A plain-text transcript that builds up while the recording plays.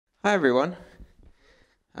Hi everyone.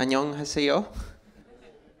 안녕하세요.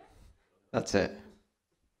 That's it.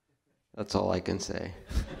 That's all I can say.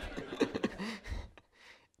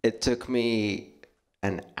 It took me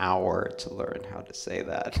an hour to learn how to say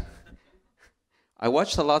that. I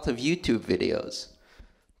watched a lot of YouTube videos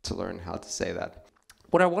to learn how to say that.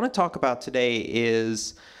 What I want to talk about today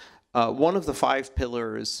is one of the 5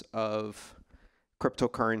 pillars of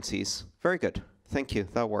cryptocurrencies. Very good. Thank you.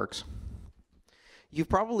 That works. You've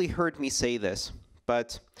probably heard me say this,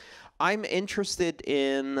 but I'm interested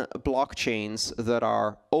in blockchains that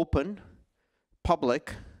are open,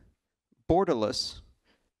 public, borderless,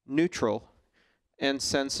 neutral, and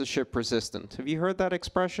censorship-resistant. Have you heard that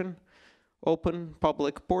expression? Open,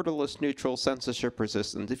 public, borderless, neutral,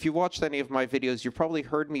 censorship-resistant. If you watched any of my videos, you probably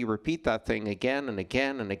heard me repeat that thing again and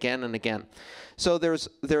again and again and again. So there's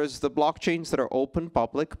the blockchains that are open,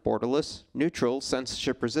 public, borderless, neutral,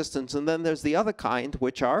 censorship-resistant, and then there's the other kind,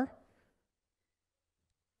 which are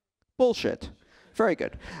bullshit. Very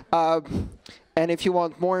good. And if you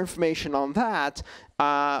want more information on that,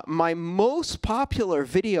 my most popular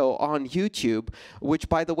video on YouTube, which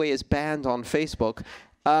by the way is banned on Facebook,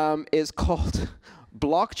 is called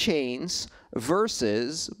Blockchains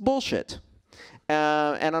versus Bullshit.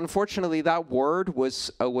 And unfortunately, that word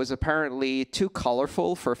was apparently too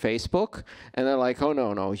colorful for Facebook. And they're like, oh,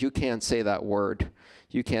 no, you can't say that word.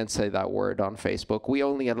 You can't say that word on Facebook. We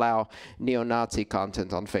only allow neo-Nazi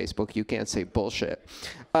content on Facebook. You can't say bullshit.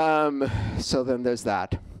 So then there's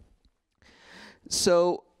that.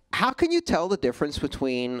 So how can you tell the difference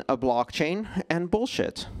between a blockchain and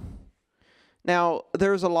bullshit? Now,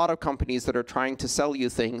 there's a lot of companies that are trying to sell you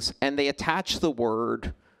things, and they attach the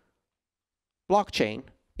word blockchain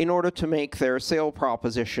in order to make their sale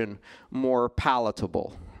proposition more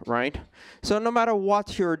palatable, right? So no matter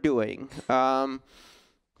what you're doing,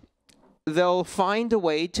 they'll find a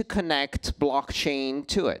way to connect blockchain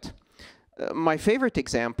to it. My favorite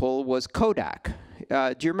example was Kodak.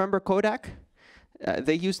 Do you remember Kodak?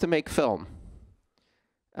 They used to make film.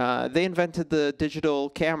 They invented the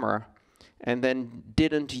digital camera and then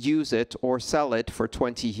didn't use it or sell it for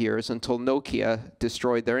 20 years until Nokia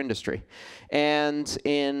destroyed their industry. And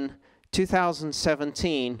in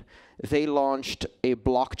 2017, they launched a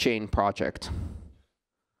blockchain project.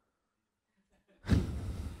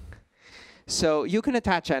 So you can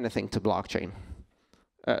attach anything to blockchain.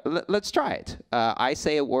 Let's try it. I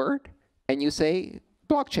say a word, and you say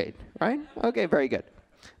blockchain, right? OK, very good.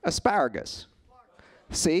 Asparagus.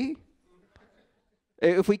 See?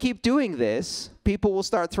 If we keep doing this, people will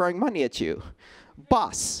start throwing money at you.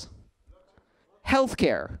 Bus.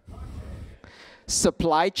 Healthcare.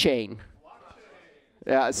 Supply chain.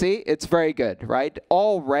 Yeah, see? It's very good, right?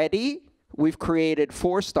 Already, we've created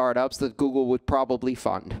 4 startups that Google would probably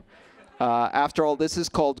fund. After all, this is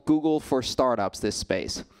called Google for Startups, this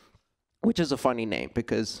space, which is a funny name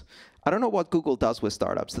because I don't know what Google does with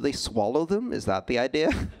startups. Do they swallow them? Is that the idea?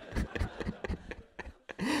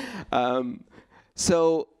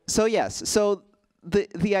 So yes, so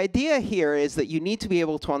the idea here is that you need to be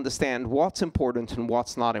able to understand what's important and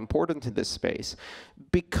what's not important in this space.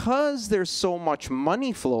 Because there's so much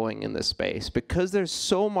money flowing in this space, because there's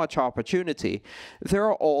so much opportunity, there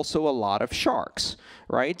are also a lot of sharks,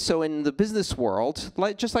 right? So in the business world,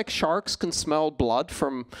 just like sharks can smell blood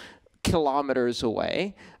from kilometers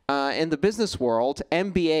away, in the business world,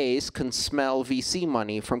 MBAs can smell VC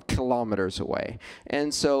money from kilometers away.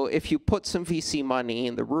 And so if you put some VC money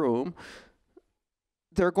in the room,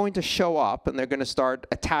 they're going to show up and they're going to start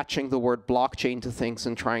attaching the word blockchain to things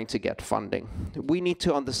and trying to get funding. We need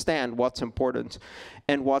to understand what's important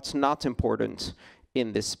and what's not important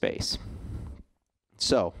in this space.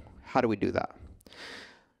 So how do we do that?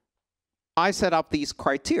 I set up these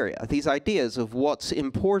criteria, these ideas of what's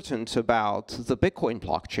important about the Bitcoin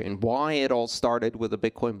blockchain, why it all started with the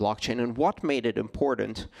Bitcoin blockchain, and what made it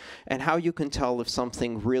important, and how you can tell if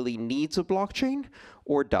something really needs a blockchain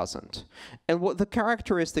or doesn't. And what the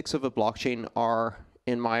characteristics of a blockchain are,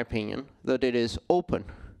 in my opinion, that it is open,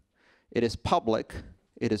 it is public,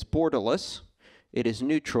 it is borderless, it is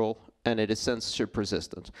neutral, and it is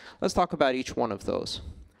censorship-resistant. Let's talk about each one of those.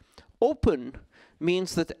 Open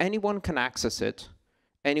means that anyone can access it,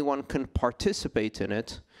 anyone can participate in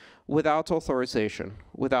it without authorization,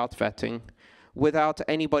 without vetting, without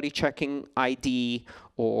anybody checking ID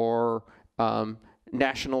or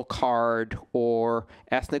national card or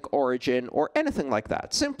ethnic origin or anything like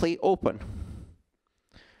that. Simply open.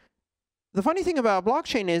 The funny thing about a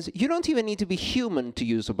blockchain is you don't even need to be human to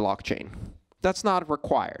use a blockchain. That's not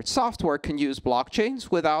required. Software can use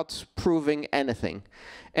blockchains without proving anything.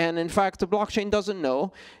 And in fact, the blockchain doesn't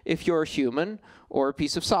know if you're a human or a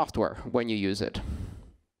piece of software when you use it.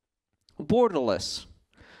 Borderless.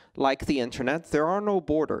 Like the internet, there are no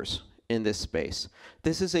borders in this space.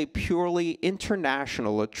 This is a purely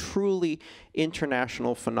international, a truly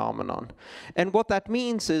international phenomenon. And what that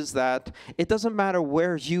means is that it doesn't matter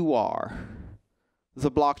where you are,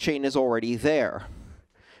 the blockchain is already there.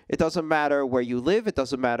 It doesn't matter where you live, it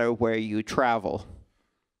doesn't matter where you travel.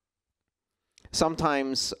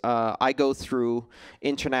 Sometimes I go through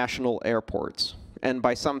international airports. And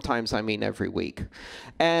by sometimes, I mean every week.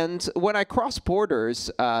 And when I cross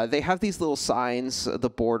borders, they have these little signs at the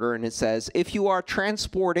border, and it says, if you are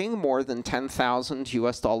transporting more than 10,000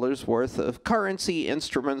 US dollars worth of currency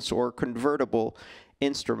instruments or convertible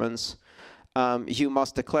instruments, you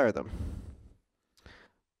must declare them.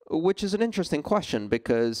 Which is an interesting question,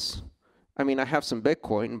 because, I mean, I have some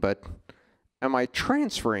Bitcoin, but am I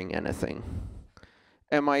transferring anything?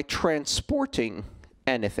 Am I transporting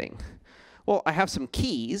anything? Well, I have some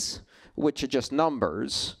keys, which are just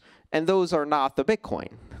numbers, and those are not the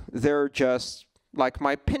Bitcoin. They're just like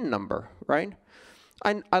my PIN number, right?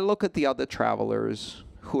 I look at the other travelers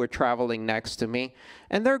who are traveling next to me,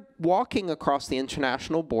 and they're walking across the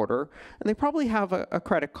international border, and they probably have a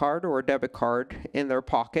credit card or a debit card in their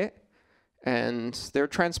pocket, and they're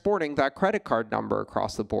transporting that credit card number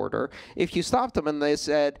across the border. If you stopped them and they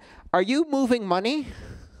said, "Are you moving money?"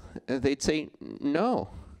 They'd say, "No."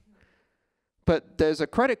 But there's a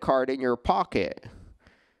credit card in your pocket.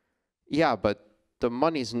 Yeah, but the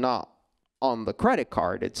money's not on the credit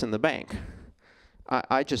card, it's in the bank.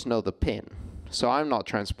 I just know the PIN, so I'm not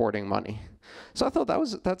transporting money. So I thought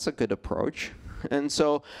that's a good approach. And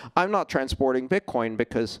so I'm not transporting Bitcoin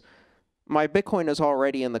because my Bitcoin is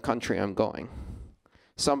already in the country I'm going.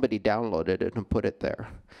 Somebody downloaded it and put it there.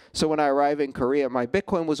 So when I arrive in Korea, my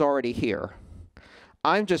Bitcoin was already here.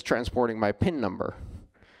 I'm just transporting my PIN number.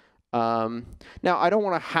 Now, I don't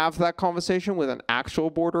want to have that conversation with an actual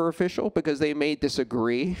border official because they may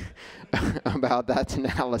disagree about that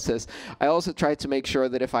analysis. I also try to make sure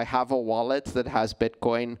that if I have a wallet that has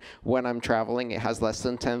Bitcoin when I'm traveling, it has less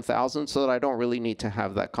than 10,000 so that I don't really need to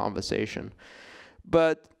have that conversation.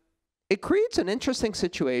 But it creates an interesting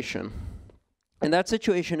situation. And that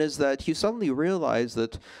situation is that you suddenly realize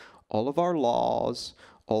that all of our laws,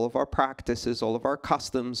 all of our practices, all of our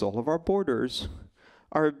customs, all of our borders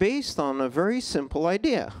are based on a very simple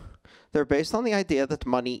idea. They're based on the idea that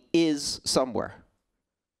money is somewhere.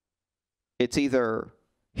 It's either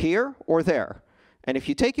here or there. And if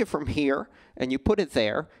you take it from here and you put it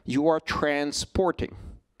there, you are transporting.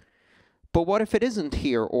 But what if it isn't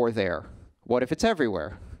here or there? What if it's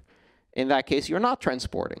everywhere? In that case, you're not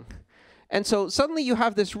transporting. And so suddenly you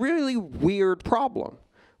have this really weird problem,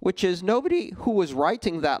 which is nobody who was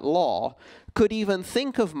writing that law could even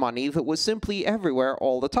think of money that was simply everywhere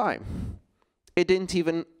all the time. It didn't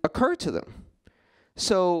even occur to them.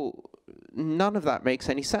 So none of that makes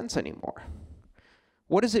any sense anymore.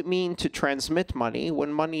 What does it mean to transmit money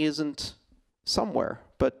when money isn't somewhere,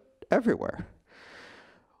 but everywhere?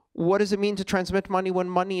 What does it mean to transmit money when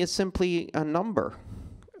money is simply a number,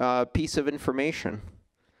 a piece of information?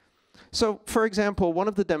 So, for example, one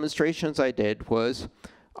of the demonstrations I did was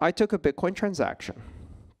I took a Bitcoin transaction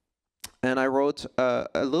and I wrote a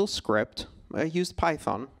little script. I used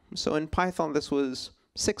Python. So in Python, this was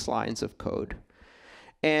 6 lines of code.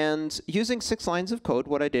 And using 6 lines of code,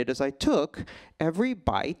 what I did is I took every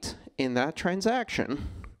byte in that transaction,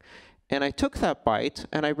 and I took that byte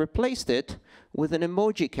and I replaced it with an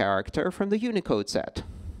emoji character from the Unicode set.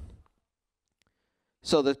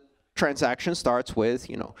 So the transaction starts with,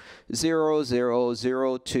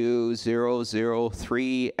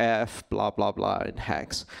 0002003F, blah, blah, blah, in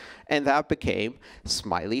hex. And that became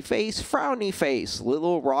smiley face, frowny face,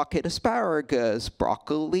 little rocket asparagus,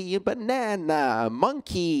 broccoli, banana,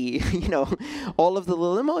 monkey, all of the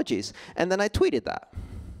little emojis. And then I tweeted that.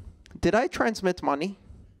 Did I transmit money?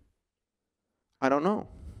 I don't know.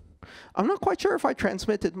 I'm not quite sure if I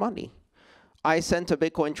transmitted money. I sent a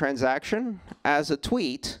Bitcoin transaction as a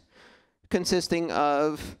tweet consisting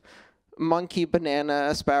of monkey, banana,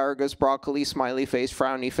 asparagus, broccoli, smiley face,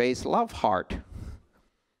 frowny face, love heart.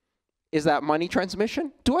 Is that money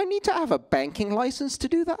transmission? Do I need to have a banking license to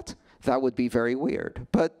do that? That would be very weird.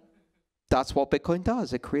 But that's what Bitcoin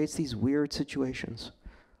does. It creates these weird situations.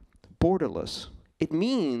 Borderless. It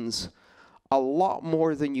means a lot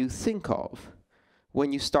more than you think of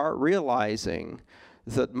when you start realizing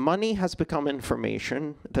that money has become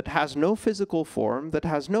information that has no physical form, that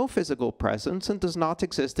has no physical presence, and does not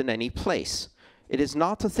exist in any place. It is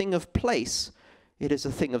not a thing of place. It is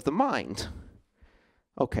a thing of the mind.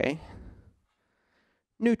 Okay.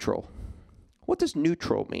 Neutral. What does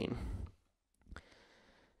neutral mean?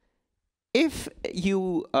 If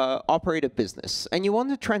you operate a business and you want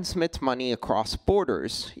to transmit money across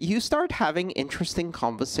borders, you start having interesting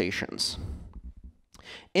conversations.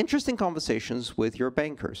 Interesting conversations with your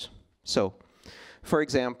bankers. So, for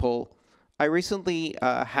example, I recently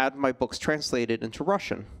had my books translated into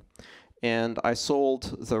Russian. And I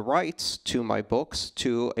sold the rights to my books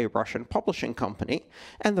to a Russian publishing company.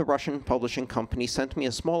 And the Russian publishing company sent me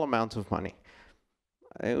a small amount of money.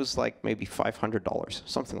 It was like maybe $500,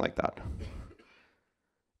 something like that.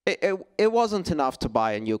 It wasn't enough to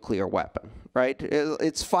buy a nuclear weapon, right?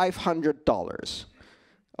 It's $500,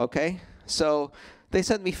 okay? So they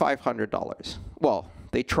sent me $500. Well,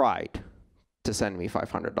 they tried to send me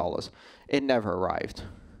 $500. It never arrived.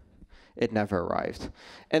 It never arrived.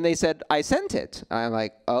 And they said, I sent it. I'm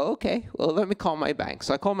like, oh, okay, well, let me call my bank.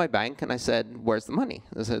 So I called my bank and I said, where's the money?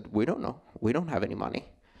 They said, we don't know. We don't have any money.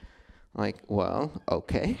 I'm like, well,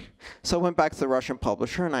 okay. So I went back to the Russian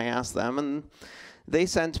publisher and I asked them, and they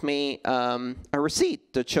sent me a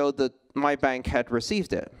receipt that showed that my bank had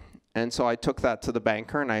received it. And so I took that to the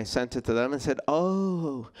banker and I sent it to them and said,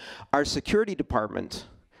 oh, our security department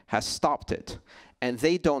has stopped it, and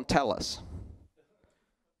they don't tell us.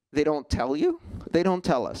 They don't tell you? They don't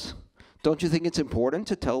tell us. Don't you think it's important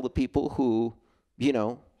to tell the people who, you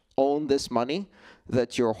know, own this money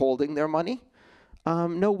that you're holding their money?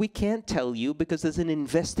 No, we can't tell you because there's an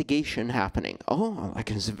investigation happening. Oh, like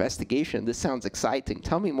an investigation. This sounds exciting.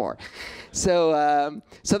 Tell me more. So,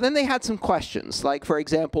 so then they had some questions, like, for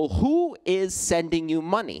example, who is sending you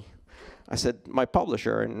money? I said, my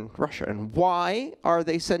publisher in Russia. And why are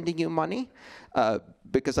they sending you money?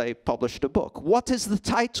 Because I published a book. What is the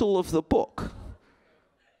title of the book?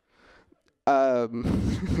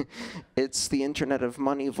 It's The Internet of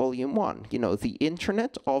Money, Volume 1. You know, the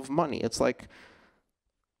Internet of Money. It's like,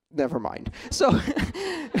 never mind. So,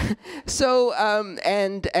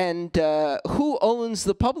 who owns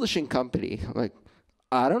the publishing company? Like,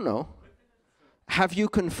 I don't know. Have you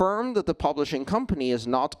confirmed that the publishing company is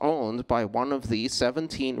not owned by one of the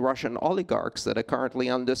 17 Russian oligarchs that are currently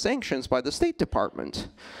under sanctions by the State Department?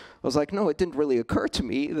 I was like, no, it didn't really occur to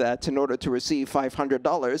me that in order to receive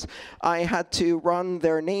 $500, I had to run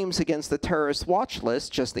their names against the terrorist watch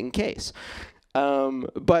list just in case.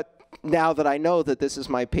 But now that I know that this is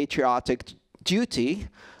my patriotic duty,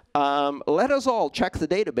 let us all check the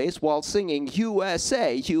database while singing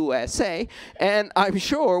USA, USA, and I'm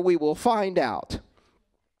sure we will find out.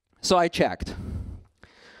 So I checked.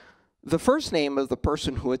 The first name of the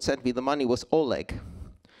person who had sent me the money was Oleg.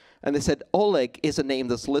 And they said, Oleg is a name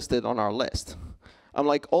that's listed on our list. I'm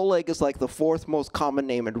like, Oleg is like the 4th most common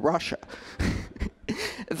name in Russia.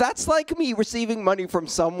 That's like me receiving money from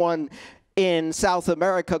someone in South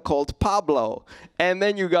America called Pablo. And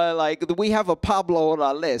then you go like, we have a Pablo on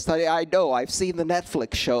our list. I know, I've seen the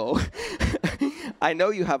Netflix show. I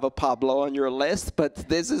know you have a Pablo on your list, but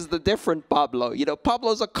this is the different Pablo. You know,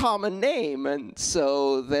 Pablo's a common name. And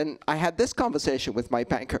so then I had this conversation with my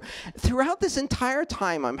banker. Throughout this entire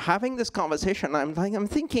time, I'm having this conversation. I'm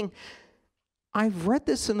thinking, I've read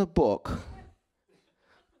this in a book.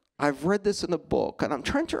 I've read this in a book, and I'm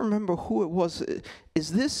trying to remember who it was.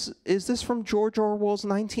 Is this from George Orwell's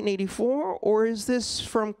 1984, or is this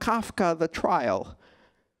from Kafka, The Trial?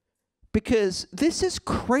 Because this is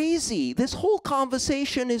crazy. This whole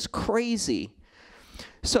conversation is crazy.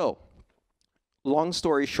 So, long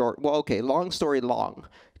story short, well, okay, long story long,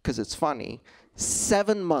 because it's funny.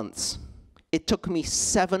 7 months. It took me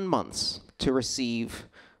 7 months to receive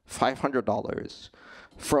 $500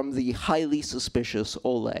 from the highly suspicious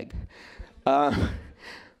Oleg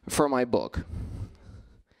for my book.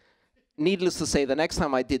 Needless to say, the next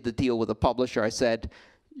time I did the deal with a publisher, I said,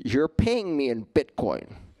 you're paying me in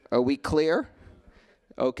Bitcoin. Are we clear?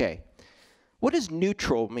 Okay. What does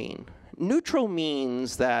neutral mean? Neutral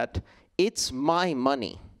means that it's my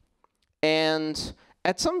money. And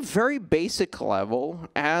at some very basic level,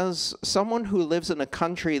 as someone who lives in a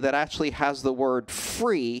country that actually has the word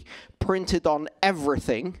free printed on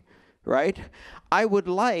everything, right? I would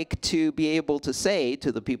like to be able to say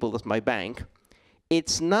to the people at my bank,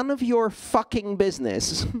 it's none of your fucking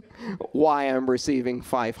business why I'm receiving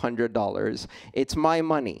 $500. It's my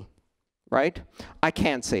money, right? I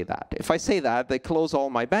can't say that. If I say that, they close all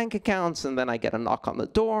my bank accounts, and then I get a knock on the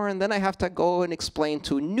door, and then I have to go and explain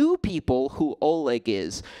to new people who Oleg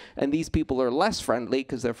is. And these people are less friendly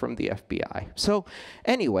because they're from the FBI. So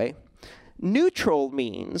anyway, Neutral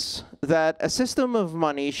means that a system of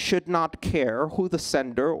money should not care who the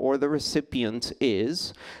sender or the recipient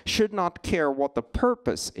is, should not care what the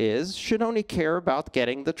purpose is, should only care about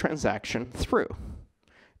getting the transaction through.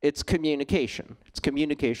 It's communication. It's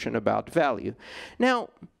communication about value. Now,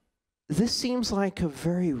 this seems like a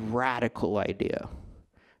very radical idea.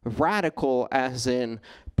 Radical as in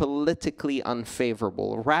politically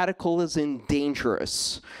unfavorable. Radical as in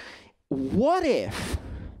dangerous. What if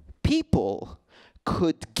people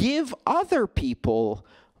could give other people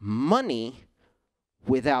money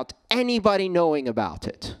without anybody knowing about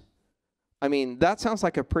it? I mean, that sounds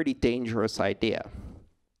like a pretty dangerous idea.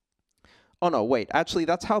 Oh no, wait, actually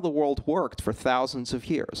that's how the world worked for thousands of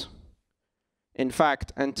years. In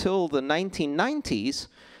fact, until the 1990s,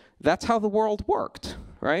 that's how the world worked,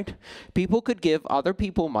 right? People could give other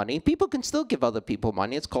people money. People can still give other people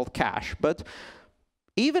money. It's called cash. But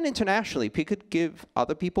even internationally, people could give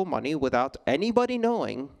other people money without anybody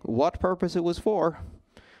knowing what purpose it was for.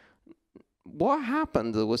 What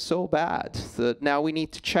happened that was so bad that now we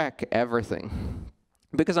need to check everything?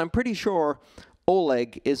 Because I'm pretty sure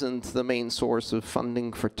Oleg isn't the main source of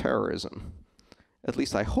funding for terrorism. At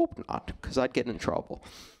least I hope not, because I'd get in trouble.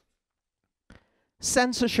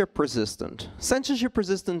 Censorship-resistant.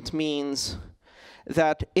 Censorship-resistant means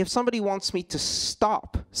that if somebody wants me to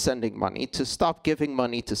stop sending money, to stop giving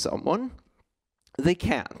money to someone, they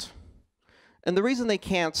can't. And the reason they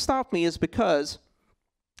can't stop me is because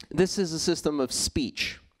this is a system of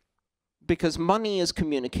speech. Because money is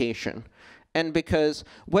communication. And because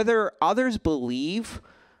whether others believe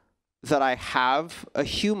that I have a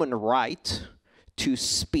human right to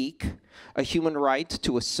speak, a human right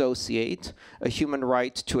to associate, a human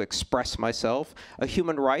right to express myself, a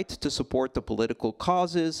human right to support the political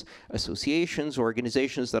causes, associations,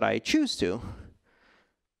 organizations that I choose to,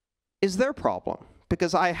 is their problem.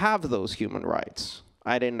 Because I have those human rights.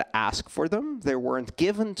 I didn't ask for them. They weren't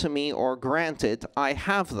given to me or granted. I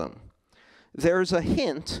have them. There's a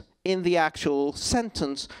hint in the actual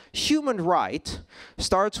sentence. Human right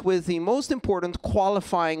starts with the most important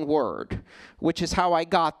qualifying word, which is how I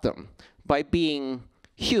got them, by being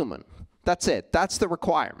human. That's it. That's the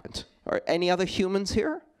requirement. Are any other humans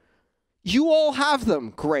here? You all have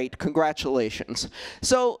them. Great. Congratulations.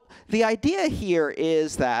 So the idea here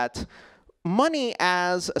is that money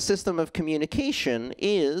as a system of communication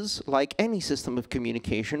is, like any system of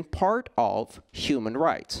communication, part of human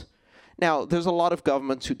rights. Now, there's a lot of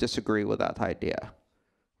governments who disagree with that idea,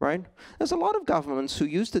 right? There's a lot of governments who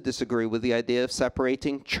used to disagree with the idea of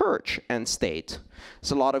separating church and state.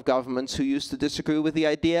 There's a lot of governments who used to disagree with the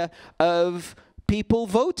idea of people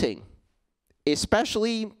voting,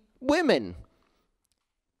 especially women.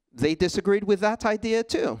 They disagreed with that idea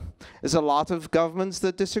too. There's a lot of governments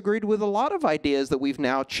that disagreed with a lot of ideas that we've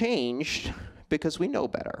now changed because we know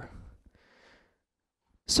better.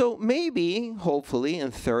 So maybe, hopefully, in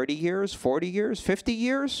 30 years, 40 years, 50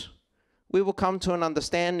 years, we will come to an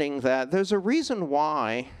understanding that there's a reason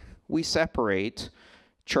why we separate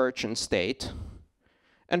church and state.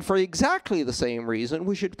 And for exactly the same reason,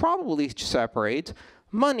 we should probably separate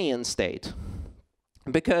money and state.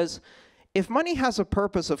 Because if money has a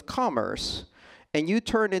purpose of commerce, and you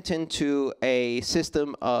turn it into a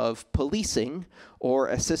system of policing, or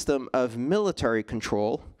a system of military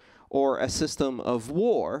control, or a system of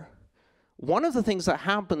war, one of the things that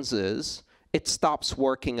happens is it stops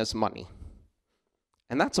working as money.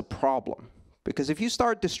 And that's a problem. Because if you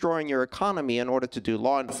start destroying your economy in order to do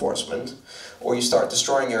law enforcement, or you start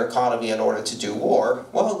destroying your economy in order to do war,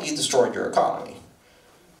 well, you destroyed your economy.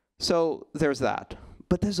 So there's that.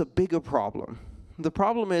 But there's a bigger problem. The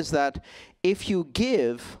problem is that if you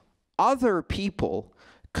give other people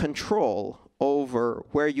control over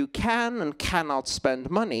where you can and cannot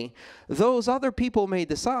spend money, those other people may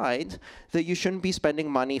decide that you shouldn't be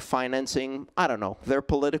spending money financing, I don't know, their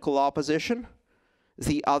political opposition,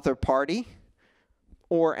 the other party,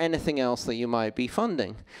 or anything else that you might be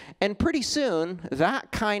funding. And pretty soon,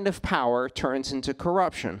 that kind of power turns into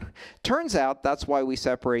corruption. Turns out that's why we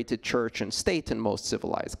separated church and state in most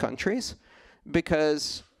civilized countries,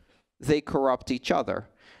 because they corrupt each other.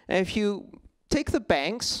 And if you take the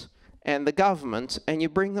banks and the government and you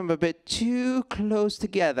bring them a bit too close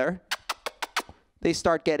together, they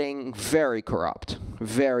start getting very corrupt.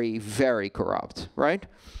 Very, very corrupt, right?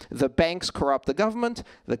 The banks corrupt the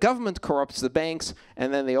government corrupts the banks,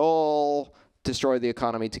 and then they all destroy the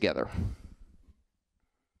economy together.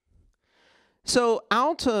 So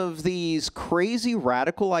out of these crazy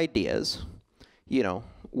radical ideas, you know,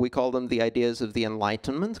 we call them the ideas of the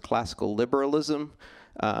Enlightenment, classical liberalism,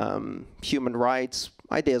 human rights,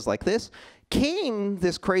 ideas like this, came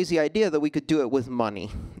this crazy idea that we could do it with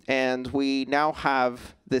money. And we now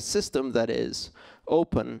have this system that is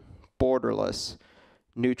open, borderless,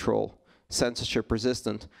 neutral,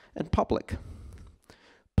 censorship-resistant, and public.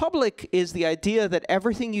 Public is the idea that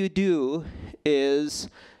everything you do is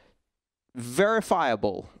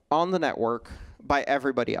verifiable on the network by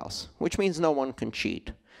everybody else, which means no one can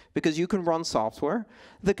cheat. Because you can run software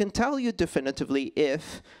that can tell you definitively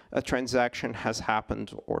if a transaction has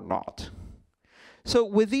happened or not. So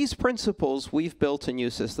with these principles, we've built a new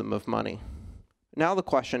system of money. Now the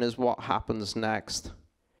question is, what happens next?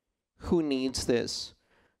 Who needs this?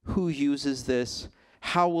 Who uses this?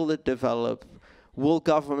 How will it develop? Will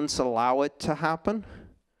governments allow it to happen?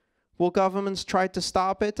 Will governments try to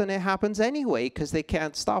stop it and it happens anyway because they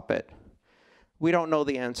can't stop it? We don't know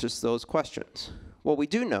the answers to those questions. What we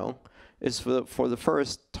do know is for the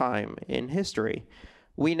first time in history,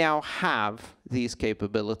 we now have these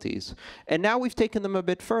capabilities. And now we've taken them a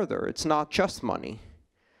bit further. It's not just money.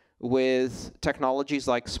 With technologies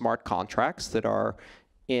like smart contracts that are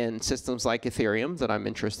in systems like Ethereum that I'm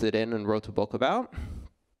interested in and wrote a book about,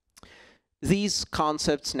 these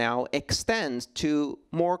concepts now extend to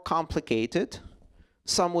more complicated,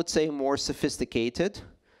 some would say more sophisticated,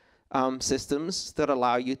 systems that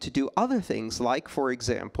allow you to do other things, like, for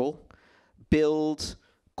example, build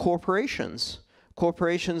corporations.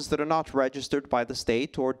 Corporations that are not registered by the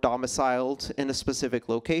state or domiciled in a specific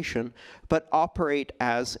location, but operate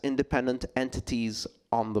as independent entities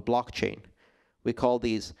on the blockchain. We call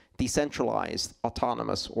these decentralized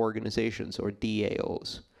autonomous organizations, or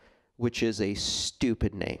DAOs, which is a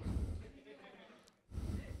stupid name.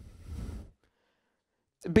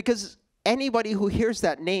 Because anybody who hears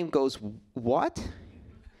that name goes, what?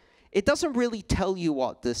 It doesn't really tell you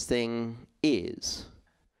what this thing is.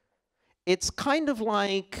 It's kind of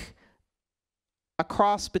like a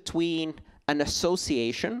cross between an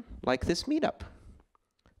association, like this meetup,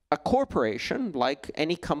 a corporation, like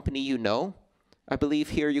any company you know. I believe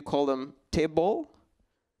here you call them table.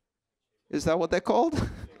 Is that what they're called?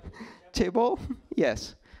 Table?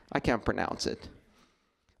 Yes. I can't pronounce it,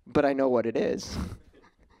 but I know what it is.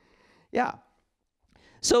 Yeah.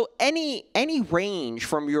 So any range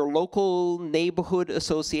from your local neighborhood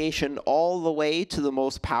association all the way to the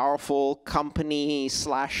most powerful company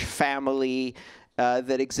 / family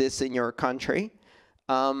that exists in your country,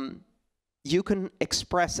 you can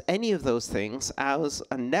express any of those things as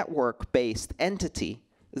a network-based entity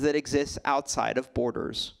that exists outside of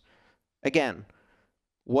borders. Again,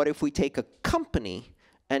 what if we take a company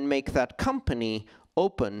and make that company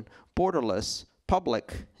open, borderless,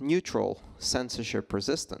 public, neutral,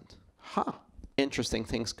 censorship-resistant? Huh. Interesting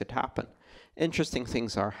things could happen. Interesting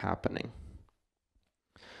things are happening.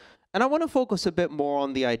 And I want to focus a bit more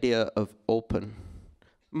on the idea of open.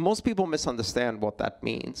 Most people misunderstand what that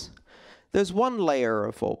means. There's one layer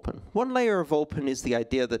of open. One layer of open is the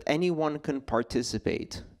idea that anyone can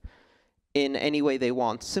participate in any way they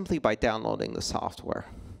want simply by downloading the software.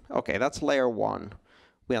 Okay, that's layer one.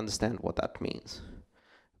 We understand what that means.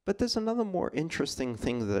 But there's another more interesting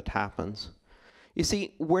thing that happens. You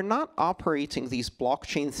see, we're not operating these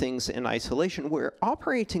blockchain things in isolation. We're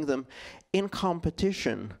operating them in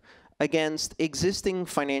competition against existing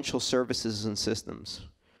financial services and systems.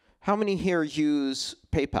 How many here use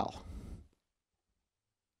PayPal?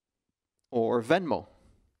 Or Venmo?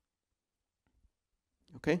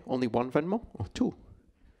 Okay, only one Venmo? Or two?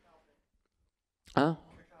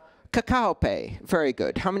 Kakao Pay, very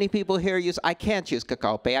good. How many people here use, I can't use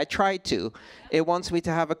Kakao Pay, I tried to. It wants me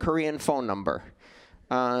to have a Korean phone number.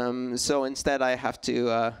 So instead I have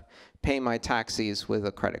to pay my taxis with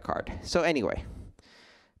a credit card. So anyway,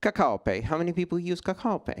 Kakao Pay, how many people use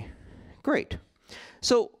Kakao Pay? Great.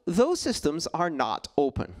 So those systems are not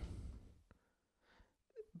open.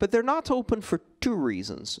 But they're not open for two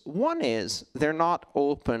reasons. One is they're not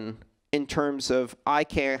open in terms of I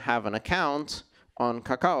can't have an account on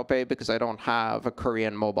Kakao Pay because I don't have a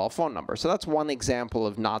Korean mobile phone number. So that's one example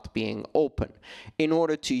of not being open. In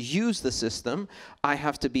order to use the system, I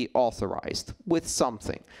have to be authorized with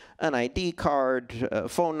something, an ID card, a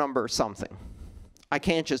phone number, something. I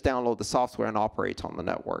can't just download the software and operate on the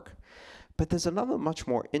network. But there's another much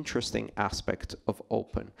more interesting aspect of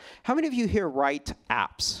open. How many of you here write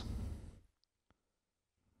apps?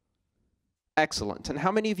 Excellent. And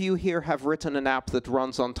how many of you here have written an app that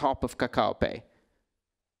runs on top of Kakao Pay?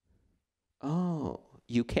 Oh,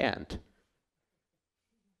 you can't.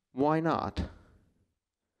 Why not?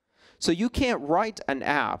 So you can't write an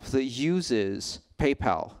app that uses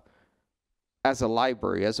PayPal as a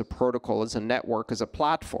library, as a protocol, as a network, as a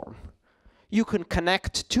platform. You can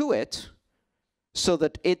connect to it, so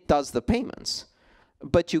that it does the payments.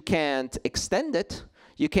 But you can't extend it.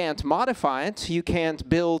 You can't modify it. You can't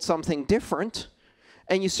build something different.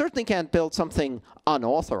 And you certainly can't build something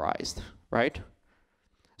unauthorized, right?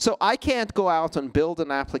 So I can't go out and build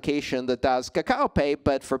an application that does Kakao Pay,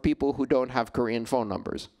 but for people who don't have Korean phone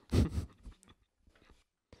numbers.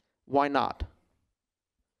 Why not?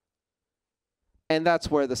 And that's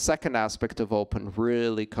where the second aspect of open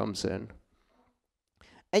really comes in.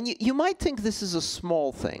 And you might think this is a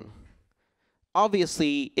small thing.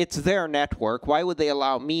 Obviously, it's their network. Why would they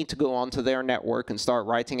allow me to go onto their network and start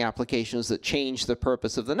writing applications that change the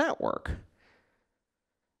purpose of the network?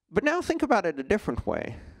 But now think about it a different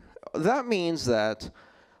way. That means that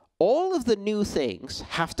all of the new things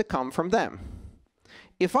have to come from them.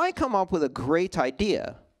 If I come up with a great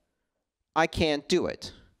idea, I can't do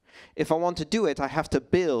it. If I want to do it, I have to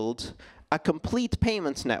build a complete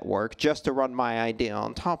payments network just to run my idea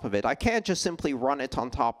on top of it. I can't just simply run it on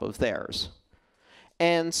top of theirs.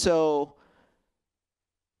 And so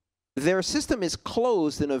their system is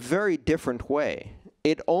closed in a very different way.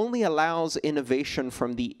 It only allows innovation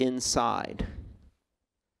from the inside.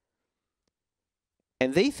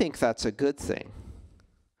 And they think that's a good thing.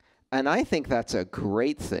 And I think that's a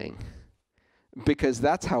great thing, because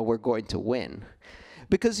that's how we're going to win.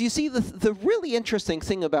 Because you see, the really interesting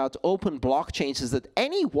thing about open blockchains is that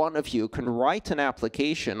any one of you can write an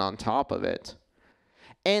application on top of it.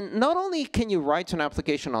 And not only can you write an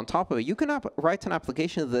application on top of it, you can write an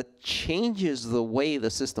application that changes the way the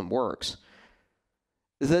system works,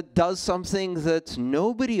 that does something that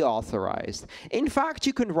nobody authorized. In fact,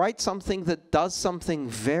 you can write something that does something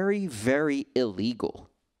very, very illegal,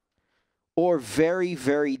 or very,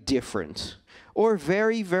 very different, or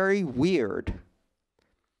very, very weird.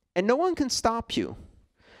 And no one can stop you,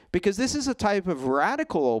 because this is a type of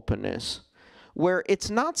radical openness where it's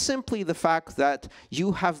not simply the fact that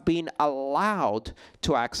you have been allowed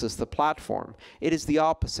to access the platform. It is the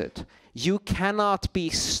opposite. You cannot be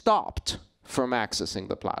stopped from accessing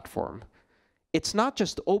the platform. It's not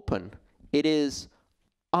just open, it is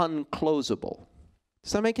unclosable.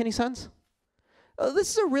 Does that make any sense?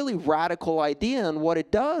 This is a really radical idea, and what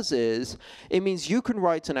it does is, it means you can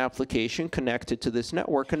write an application connected to this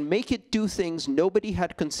network and make it do things nobody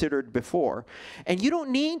had considered before. And you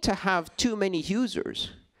don't need to have too many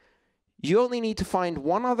users. You only need to find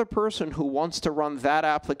one other person who wants to run that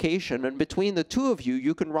application, and between the two of you,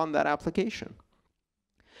 you can run that application.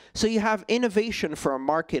 So you have innovation for a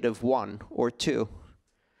market of 1 or 2.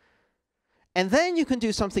 And then you can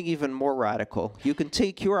do something even more radical. You can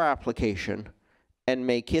take your application and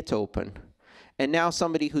make it open. And now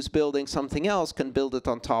somebody who's building something else can build it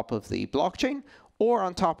on top of the blockchain or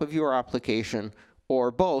on top of your application,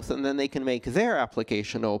 or both, and then they can make their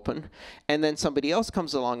application open. And then somebody else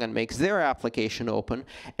comes along and makes their application open.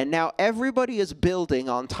 And now everybody is building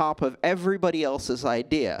on top of everybody else's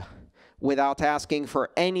idea without asking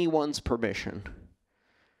for anyone's permission.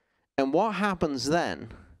 And what happens then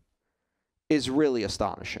is really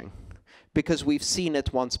astonishing, because we've seen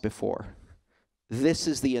it once before. This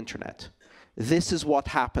is the internet. This is what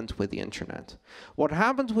happened with the internet. What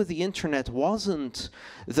happened with the internet wasn't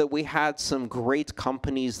that we had some great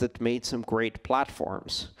companies that made some great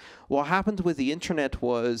platforms. What happened with the internet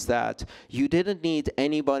was that you didn't need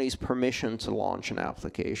anybody's permission to launch an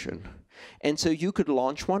application. And so you could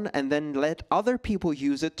launch one and then let other people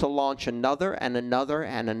use it to launch another and another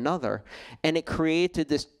and another. And it created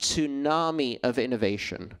this tsunami of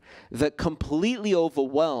innovation that completely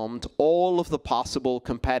overwhelmed all of the possible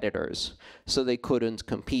competitors, so they couldn't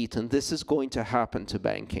compete. And this is going to happen to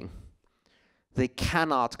banking. They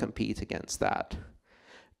cannot compete against that,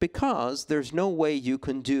 because there's no way you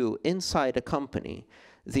can do inside a company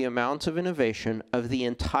the amount of innovation of the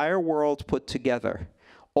entire world put together,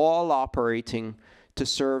 all operating to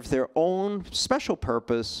serve their own special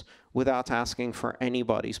purpose without asking for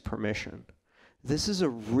anybody's permission. This is a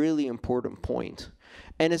really important point.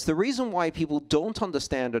 And it's the reason why people don't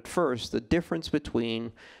understand at first the difference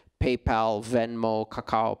between PayPal, Venmo,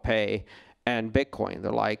 Kakao Pay, and Bitcoin.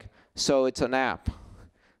 They're like, so it's an app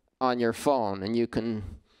on your phone, and you can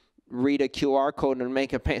read a QR code and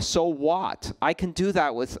make a pay. So what? I can do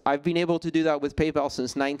that with, I've been able to do that with PayPal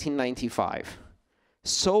since 1995.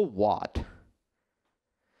 So what?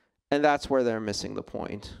 And that's where they're missing the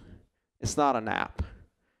point. It's not an app.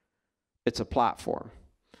 It's a platform.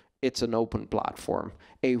 It's an open platform.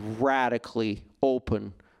 A radically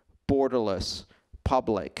open, borderless,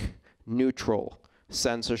 public, neutral,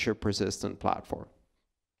 censorship-resistant platform.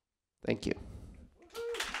 Thank you.